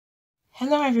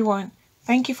Hello everyone,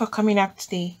 thank you for coming up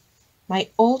today. My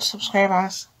old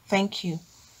subscribers, thank you.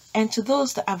 And to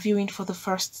those that are viewing for the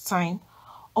first time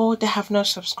or that have not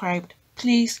subscribed,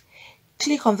 please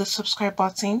click on the subscribe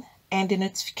button and the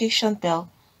notification bell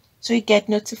so you get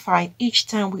notified each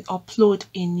time we upload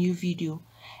a new video.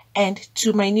 And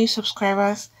to my new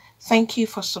subscribers, thank you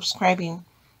for subscribing.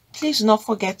 Please do not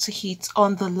forget to hit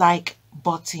on the like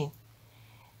button.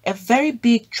 A very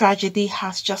big tragedy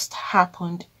has just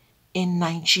happened in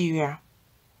Nigeria.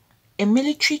 A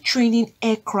military training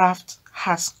aircraft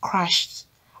has crashed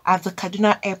at the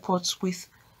Kaduna airport with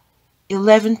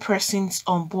 11 persons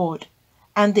on board,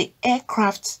 and the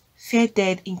aircraft fell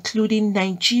dead, including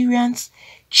Nigerian's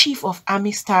Chief of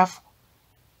Army Staff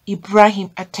Ibrahim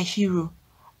Attahiru.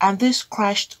 And this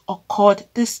crash occurred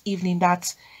this evening,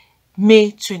 that's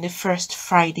May 21st,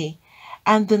 Friday.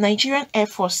 And the Nigerian Air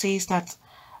Force says that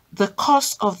the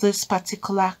cause of this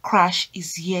particular crash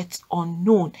is yet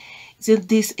unknown. So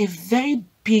this is a very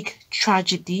big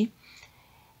tragedy.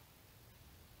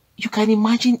 You can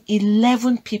imagine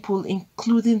 11 people,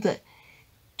 including the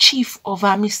Chief of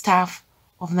Army Staff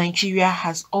of Nigeria,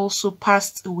 has also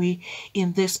passed away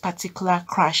in this particular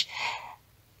crash.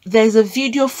 There's a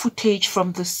video footage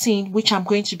from the scene which I'm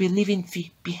going to be leaving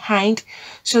behind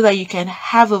so that you can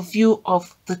have a view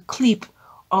of the clip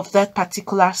of that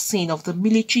particular scene of the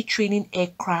military training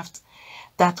aircraft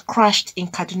that crashed in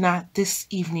Kaduna this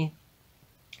evening.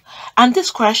 And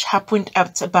this crash happened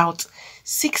at about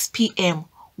 6 p.m.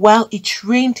 while it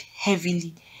rained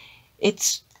heavily.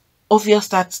 It's obvious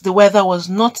that the weather was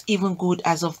not even good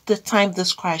as of the time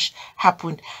this crash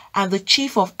happened. And the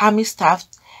Chief of Army Staff,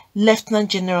 Lieutenant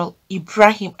General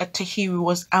Ibrahim Attahiru,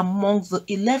 was among the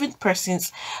 11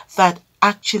 persons that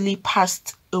actually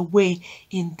passed away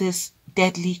in this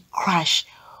deadly crash.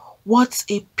 What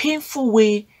a painful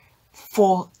way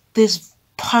for these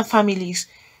families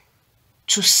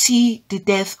to see the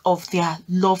death of their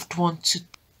loved one.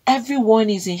 Everyone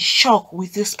is in shock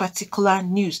with this particular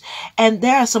news, and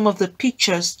there are some of the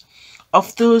pictures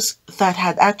of those that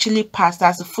had actually passed,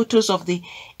 as the photos of the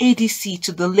ADC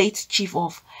to the late Chief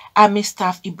of Army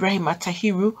Staff Ibrahim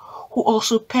Attahiru, who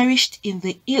also perished in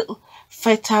the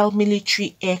ill-fated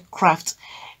military aircraft.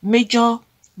 Major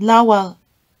Lawal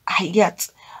Hayat,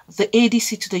 the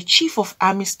ADC to the Chief of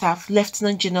Army Staff,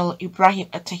 Lieutenant General Ibrahim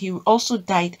Attahiru, also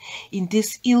died in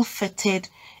this ill-fated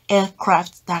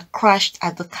aircraft that crashed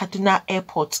at the Kaduna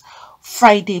airport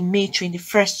Friday, May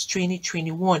 21st,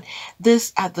 2021.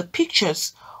 These are the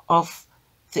pictures of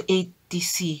the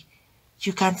ADC.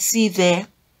 You can see there,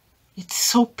 it's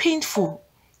so painful.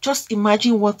 Just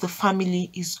imagine what the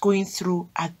family is going through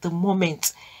at the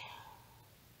moment.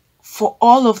 For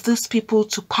all of these people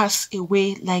to pass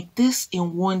away like this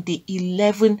in one day,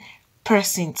 11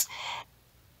 persons.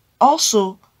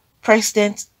 Also,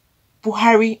 President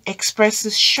Buhari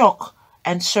expresses shock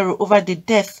and sorrow over the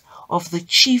death of the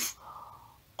Chief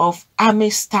of Army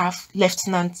Staff,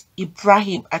 Lieutenant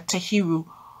Ibrahim Attahiru,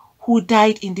 who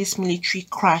died in this military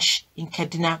crash in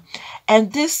Kaduna.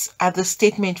 And this are the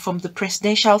statement from the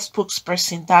presidential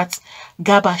spokesperson, that's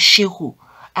Garba Shehu.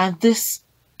 And this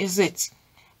is it.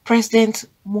 President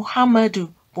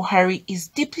Muhammadu Buhari is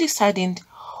deeply saddened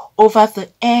over the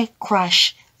air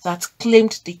crash that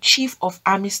claimed the Chief of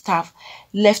Army Staff,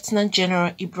 Lieutenant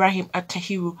General Ibrahim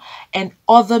Attahiru, and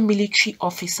other military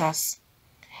officers.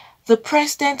 The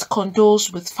President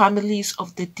condoles with families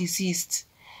of the deceased,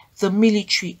 the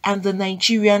military, and the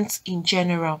Nigerians in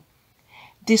general,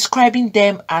 describing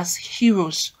them as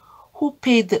heroes who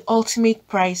paid the ultimate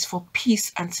price for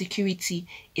peace and security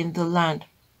in the land.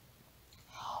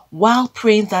 While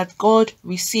praying that God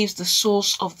receives the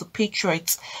souls of the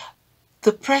patriots,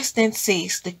 the President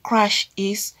says the crash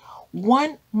is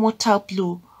one mortal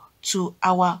blow to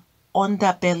our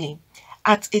underbelly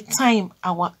at a time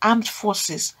our armed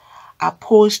forces are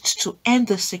poised to end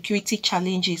the security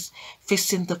challenges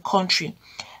facing the country.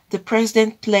 The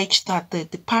President pledged that the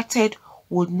departed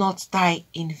would not die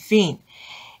in vain.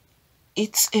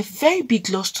 It's a very big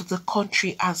loss to the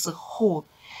country as a whole.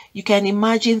 You can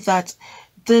imagine that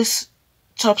these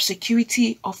top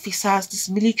security officers, these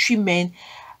military men,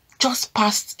 just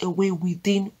passed away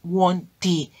within one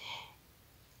day.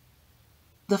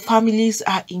 The families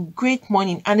are in great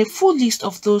mourning, and a full list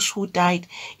of those who died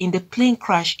in the plane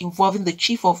crash involving the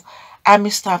Chief of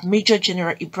Army Staff, Major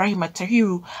General Ibrahim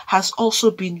Attahiru, has also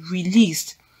been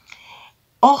released.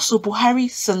 Also, Buhari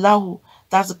Salahu,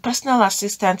 that's the personal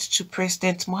assistant to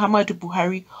President Muhammadu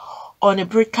Buhari, on a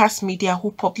broadcast media who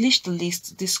published the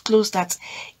list, disclosed that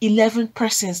 11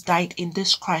 persons died in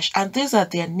this crash, and these are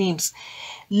their names: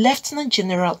 Lieutenant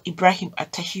General Ibrahim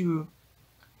Attahiru,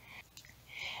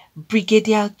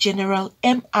 Brigadier General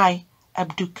M.I.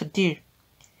 Abdul Kadir,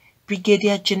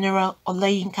 Brigadier General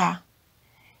Olayinka,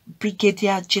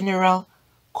 Brigadier General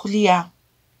Kulia,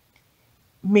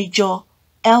 Major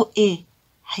L.A.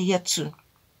 Hayatu,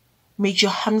 Major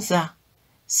Hamza,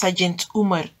 Sergeant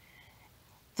Umar.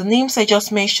 The names I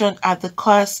just mentioned are the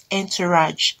Corps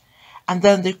entourage, and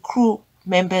then the crew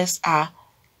members are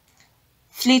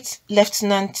Fleet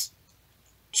Lieutenant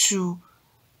to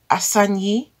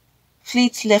Asanyi,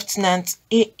 Fleet Lieutenant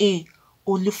A.A.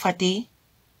 Olufade,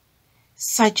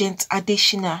 Sergeant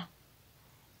Adeshina,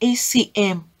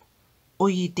 ACM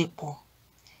Oyedepo.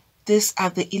 These are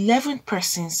the 11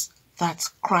 persons that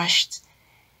crashed.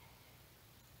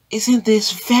 Isn't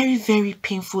this very, very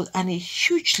painful and a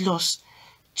huge loss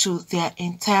to their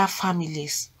entire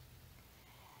families?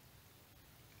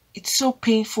 It's so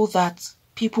painful that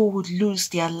people would lose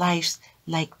their lives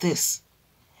like this.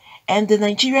 And the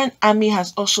Nigerian Army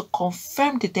has also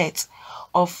confirmed the death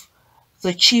of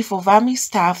the Chief of Army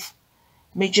Staff,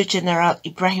 Major General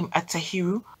Ibrahim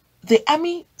Attahiru. The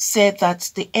Army said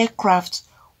that the aircraft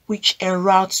which en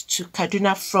route to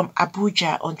Kaduna from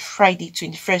Abuja on Friday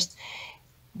 21st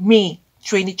May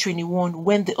 2021,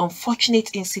 when the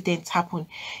unfortunate incident happened.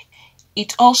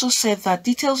 It also said that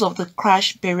details of the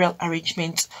crash burial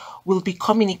arrangements will be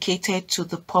communicated to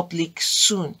the public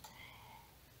soon.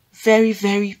 Very,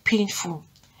 very painful.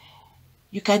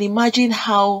 You can imagine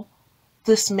how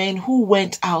these men who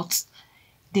went out,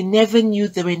 they never knew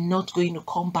they were not going to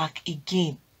come back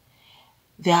again.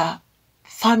 Their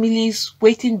families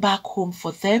waiting back home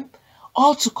for them,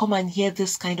 all to come and hear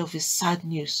this kind of a sad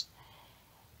news.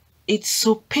 It's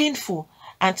so painful,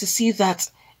 and to see that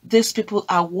these people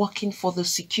are working for the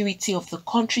security of the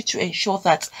country to ensure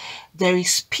that there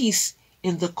is peace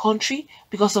in the country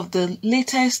because of the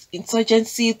latest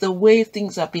insurgency, the way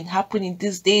things have been happening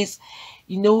these days.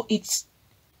 You know, it's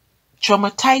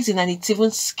traumatizing and it's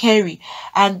even scary.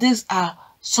 And these are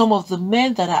some of the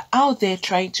men that are out there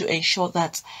trying to ensure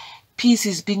that peace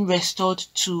is being restored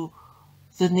to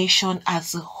the nation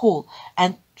as a whole,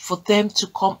 and for them to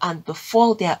come and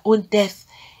befall their own death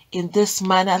in this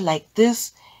manner like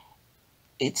this,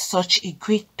 it's such a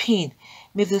great pain.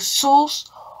 May the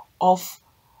souls of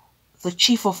the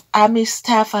Chief of Army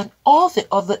Staff and all the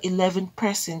other 11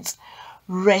 persons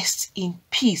rest in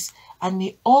peace, and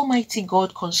may Almighty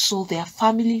God console their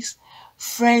families,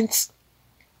 friends,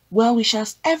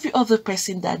 well-wishers, every other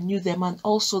person that knew them, and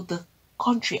also the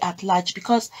country at large,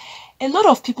 because a lot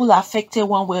of people are affected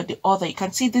one way or the other. You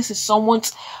can see this is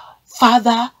someone's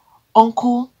father,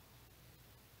 uncle,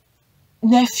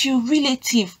 nephew,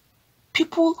 relative.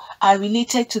 People are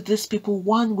related to these people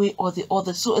one way or the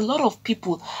other. So a lot of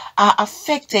people are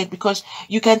affected, because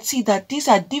you can see that these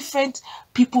are different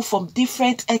people from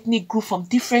different ethnic groups, from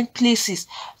different places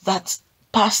that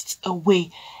passed away.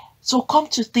 So come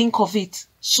to think of it,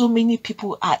 so many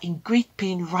people are in great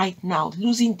pain right now,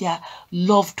 losing their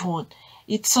loved one.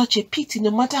 It's such a pity.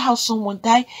 No matter how someone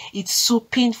died, it's so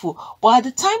painful. But at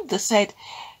the time they said,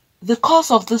 the cause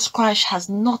of this crash has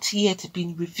not yet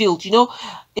been revealed. You know,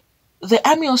 the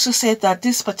army also said that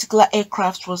this particular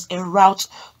aircraft was en route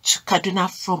to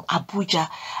Kaduna from Abuja.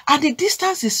 And the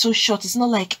distance is so short. It's not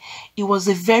like it was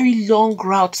a very long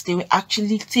route they were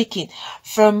actually taking.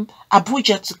 From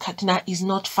Abuja to Kaduna is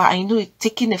not far. I know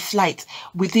taking a flight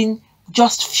within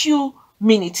just few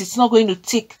minutes. It's not going to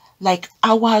take like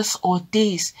hours or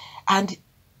days. And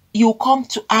you come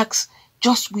to ask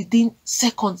just within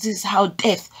seconds. This is how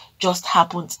death just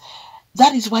happens.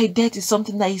 That is why death is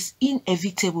something that is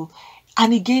inevitable.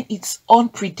 And again, it's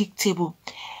unpredictable.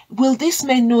 Will these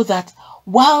men know that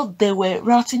while they were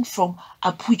routing from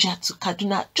Abuja to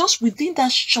Kaduna, just within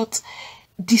that short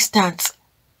distance,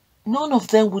 none of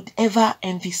them would ever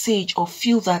envisage or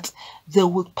feel that they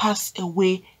would pass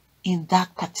away in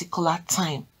that particular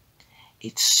time.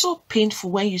 It's so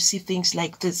painful when you see things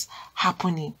like this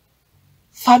happening.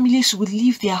 Families will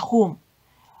leave their home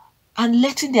and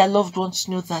letting their loved ones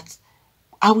know that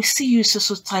I will see you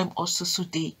so time or so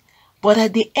day. But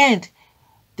at the end,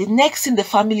 the next thing the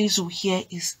families will hear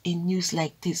is a news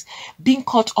like this, being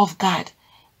caught off guard.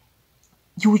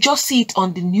 You will just see it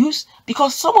on the news,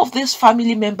 because some of these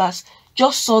family members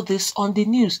just saw this on the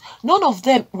news. None of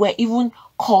them were even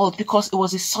called because it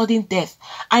was a sudden death.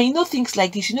 And you know things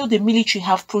like this, you know the military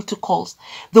have protocols.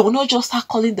 They will not just start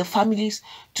calling the families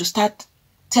to start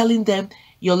telling them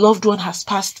your loved one has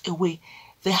passed away.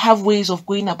 They have ways of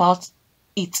going about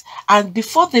it. And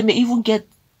before they may even get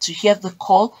to hear the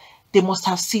call, they must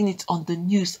have seen it on the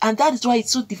news. And that is why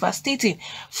it's so devastating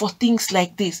for things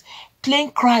like this.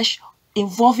 Plane crash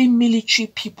involving military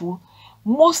people,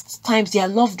 most times their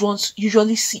loved ones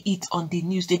usually see it on the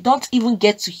news. They don't even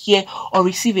get to hear or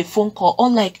receive a phone call.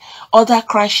 Unlike other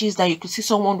crashes that you could see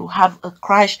someone who have a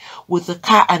crash with the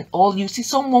car and all, you see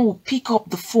someone will pick up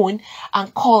the phone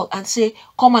and call and say,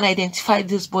 come and identify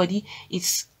this body.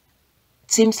 It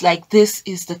seems like this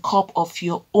is the corpse of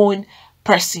your own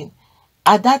person.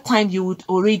 At that time, you would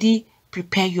already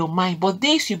prepare your mind, but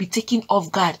this you'll be taken off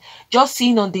guard, just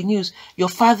seeing on the news your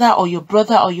father or your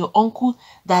brother or your uncle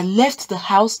that left the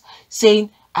house saying,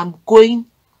 I'm going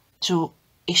to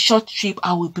a short trip,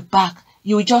 I will be back.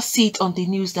 You will just see it on the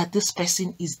news that this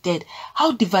person is dead.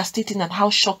 How devastating and how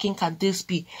shocking can this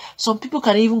be? Some people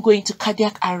can even go into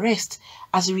cardiac arrest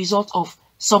as a result of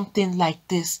something like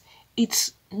this.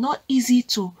 It's not easy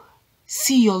to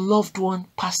see your loved one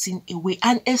passing away,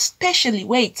 and especially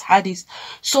where it's hard is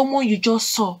someone you just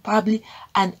saw probably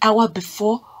an hour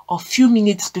before or few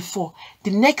minutes before.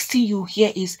 The next thing you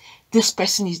hear is this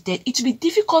person is dead. It will be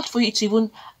difficult for you to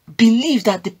even believe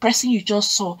that the person you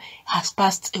just saw has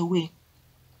passed away.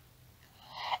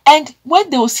 And when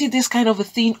they will see this kind of a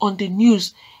thing on the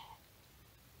news,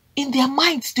 in their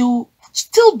minds they'll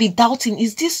still be doubting,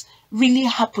 is this really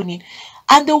happening?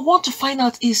 And they want to find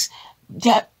out, is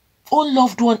their own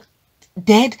loved one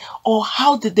dead, or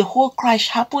how did the whole crash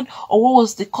happen, or what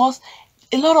was the cause?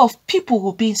 A lot of people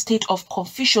will be in state of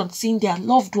confusion seeing their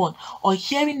loved one or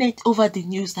hearing it over the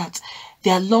news that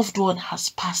their loved one has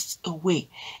passed away.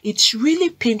 It's really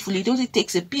painful. It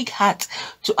takes a big heart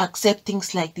to accept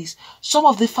things like this. Some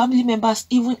of the family members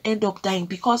even end up dying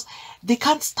because they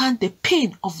can't stand the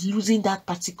pain of losing that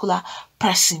particular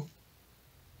person.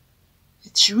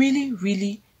 It's really,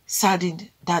 really saddened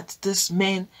that these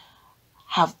men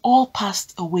have all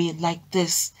passed away like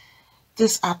this.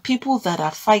 These are people that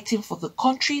are fighting for the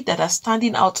country, that are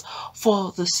standing out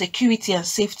for the security and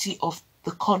safety of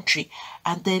the country,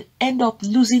 and then end up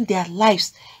losing their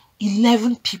lives.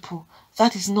 11 people.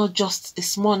 That is not just a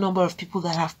small number of people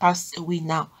that have passed away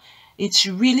now. It's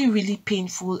really, really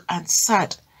painful and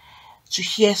sad to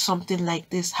hear something like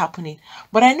this happening.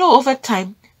 But I know over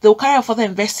time, they'll carry out further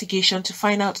investigation to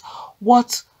find out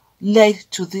what led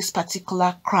to this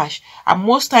particular crash. And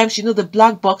most times, you know, the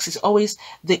black box is always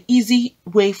the easy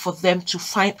way for them to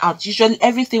find out. Usually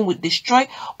everything would destroy,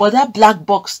 but that black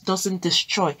box doesn't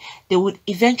destroy. They would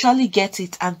eventually get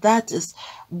it, and that is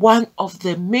one of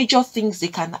the major things they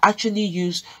can actually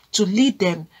use to lead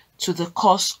them to the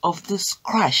cause of this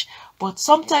crash. But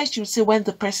sometimes you say when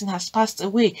the person has passed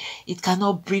away, it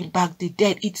cannot bring back the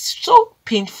dead. It's so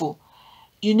painful.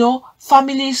 You know,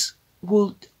 families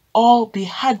would all be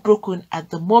heartbroken at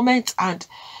the moment and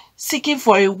seeking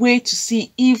for a way to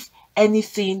see if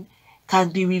anything can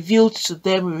be revealed to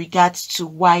them in regards to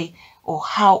why or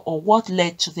how or what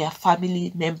led to their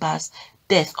family members'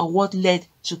 death or what led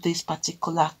to this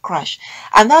particular crash.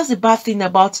 And that's the bad thing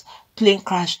about plane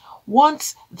crash.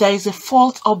 Once there is a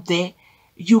fault up there,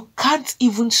 you can't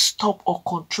even stop or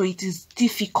control. It is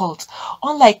difficult.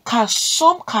 Unlike cars,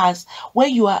 some cars,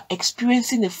 when you are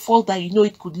experiencing a fault that you know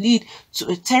it could lead to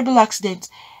a terrible accident,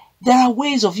 there are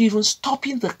ways of even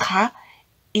stopping the car.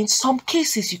 In some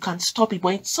cases, you can stop it,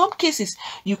 but in some cases,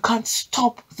 you can't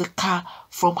stop the car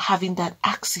from having that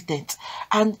accident.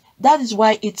 And that is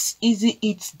why it's easy.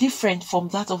 It's different from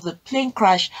that of the plane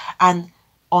crash and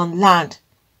on land.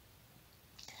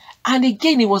 And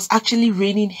again, it was actually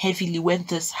raining heavily when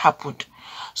this happened.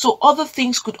 So other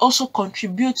things could also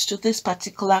contribute to this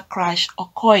particular crash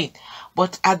occurring.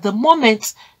 But at the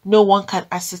moment, no one can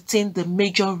ascertain the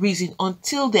major reason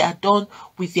until they are done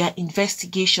with their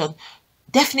investigation.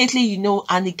 Definitely, you know,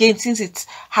 and again, since it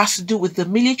has to do with the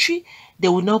military, they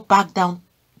will not back down.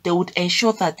 They would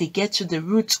ensure that they get to the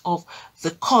root of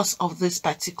the cause of this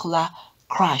particular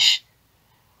crash.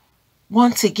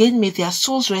 Once again, may their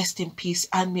souls rest in peace,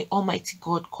 and may Almighty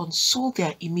God console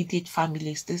their immediate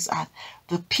families. These are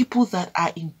the people that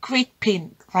are in great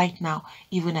pain right now,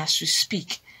 even as we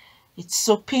speak. It's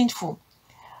so painful.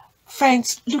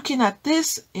 Friends, looking at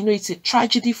this, you know, it's a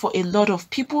tragedy for a lot of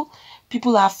people.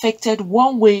 People are affected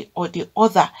one way or the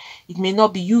other. It may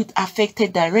not be you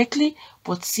affected directly,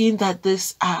 but seeing that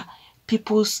these are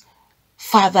people's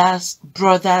fathers,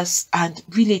 brothers, and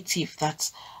relatives that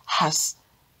has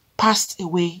passed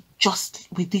away just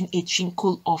within a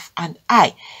twinkle of an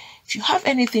eye. If you have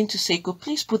anything to say, go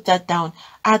please put that down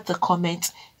at the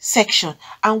comment section.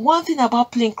 And one thing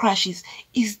about plane crashes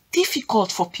is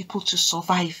difficult for people to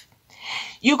survive.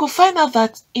 You could find out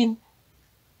that in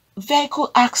vehicle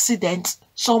accidents,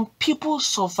 some people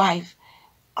survive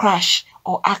crash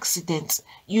or accidents.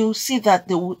 You see that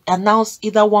they would announce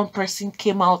either one person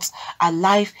came out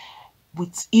alive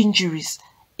with injuries.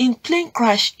 In plane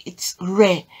crash, it's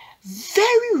rare.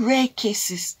 Very rare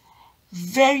cases,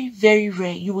 very, very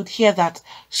rare, you would hear that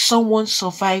someone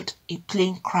survived a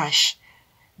plane crash.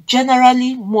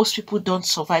 Generally, most people don't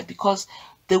survive because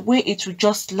the way it will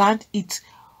just land, it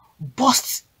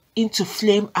bursts into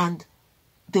flame and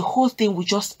the whole thing will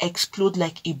just explode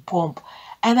like a bomb.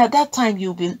 And at that time, it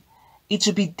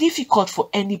will be difficult for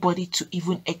anybody to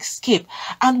even escape.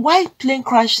 And why plane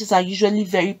crashes are usually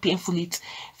very painful,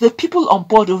 the people on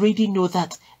board already know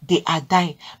that they are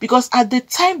dying. Because at the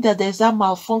time that there's a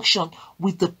malfunction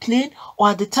with the plane, or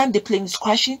at the time the plane is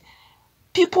crashing,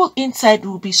 people inside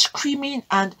will be screaming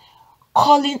and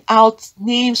calling out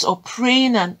names or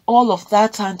praying and all of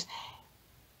that, and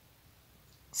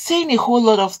saying a whole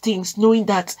lot of things, knowing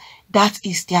that that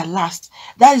is their last.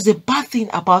 That is a bad thing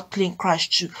about plane crash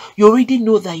too. You already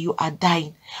know that you are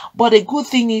dying. But a good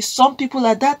thing is some people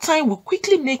at that time will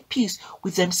quickly make peace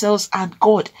with themselves and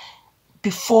God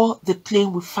before the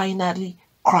plane will finally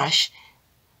crash.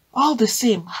 All the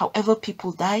same, however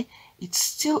people die, it's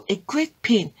still a great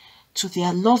pain to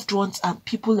their loved ones and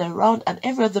people around and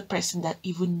every other person that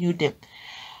even knew them.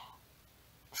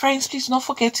 Friends, please don't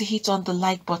forget to hit on the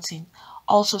like button.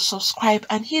 Also subscribe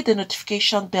and hit the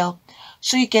notification bell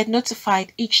so you get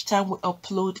notified each time we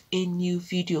upload a new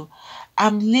video.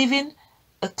 I'm leaving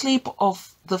a clip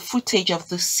of the footage of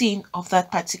the scene of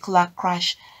that particular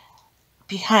crash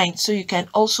behind so you can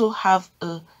also have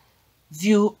a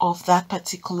view of that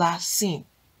particular scene.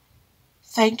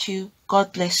 Thank you.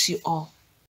 God bless you all.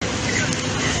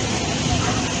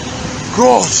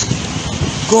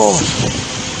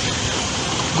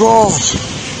 God.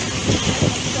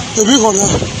 The big one,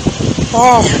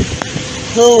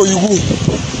 oh, you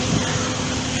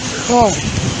go.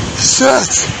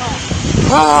 Shit.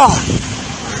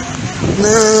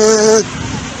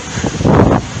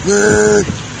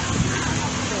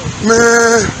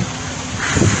 Man.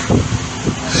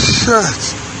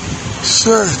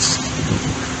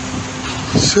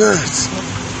 Shit.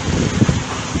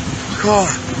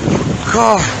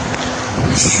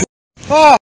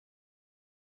 God.